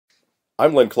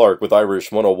I'm Len Clark with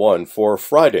Irish 101 for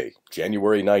Friday,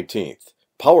 January 19th,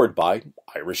 powered by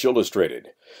Irish Illustrated.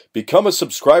 Become a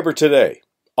subscriber today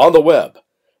on the web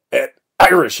at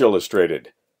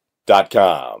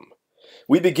irishillustrated.com.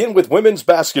 We begin with women's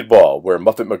basketball, where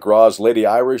Muffet McGraw's Lady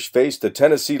Irish faced the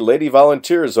Tennessee Lady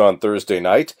Volunteers on Thursday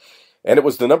night, and it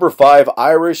was the number 5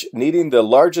 Irish needing the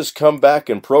largest comeback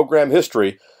in program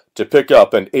history to pick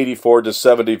up an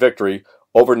 84-70 victory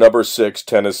over number 6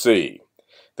 Tennessee.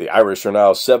 The Irish are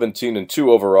now 17-2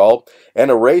 overall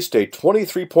and erased a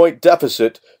 23-point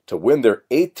deficit to win their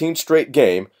 18th straight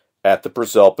game at the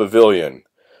Purcell Pavilion.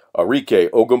 Arike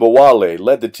Ogunbowale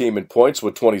led the team in points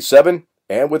with 27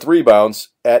 and with rebounds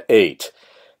at 8.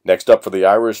 Next up for the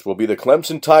Irish will be the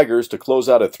Clemson Tigers to close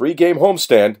out a 3-game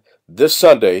homestand this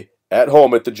Sunday at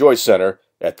home at the Joyce Center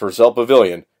at Purcell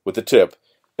Pavilion with the tip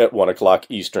at 1 o'clock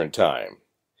Eastern Time.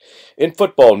 In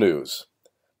football news,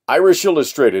 Irish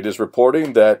Illustrated is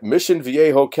reporting that Mission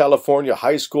Viejo, California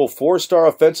high school 4-star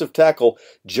offensive tackle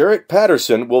Jarrett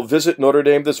Patterson will visit Notre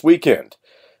Dame this weekend.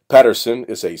 Patterson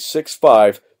is a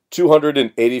 6'5",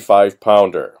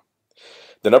 285-pounder.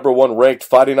 The number 1 ranked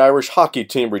Fighting Irish hockey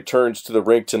team returns to the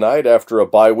rink tonight after a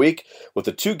bye week with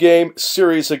a 2-game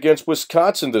series against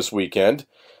Wisconsin this weekend.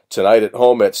 Tonight at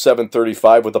home at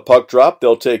 7:35 with a puck drop,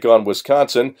 they'll take on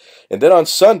Wisconsin. And then on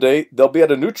Sunday, they'll be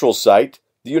at a neutral site,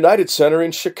 the United Center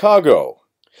in Chicago.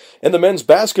 And the men's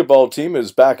basketball team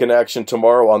is back in action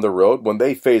tomorrow on the road when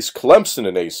they face Clemson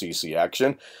in ACC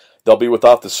action. They'll be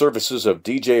without the services of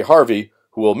DJ Harvey,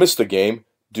 who will miss the game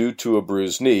due to a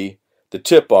bruised knee. The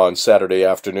tip on Saturday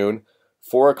afternoon,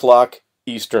 4 o'clock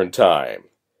Eastern Time.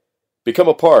 Become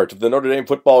a part of the Notre Dame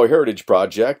Football Heritage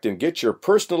Project and get your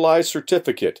personalized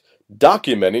certificate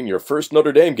documenting your first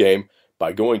Notre Dame game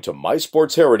by going to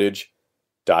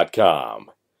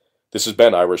mysportsheritage.com. This has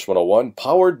been Irish 101,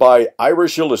 powered by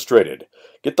Irish Illustrated.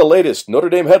 Get the latest Notre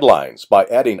Dame headlines by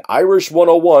adding Irish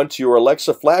 101 to your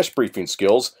Alexa flash briefing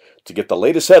skills to get the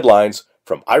latest headlines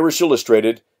from Irish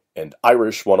Illustrated and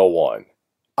Irish 101.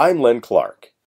 I'm Len Clark.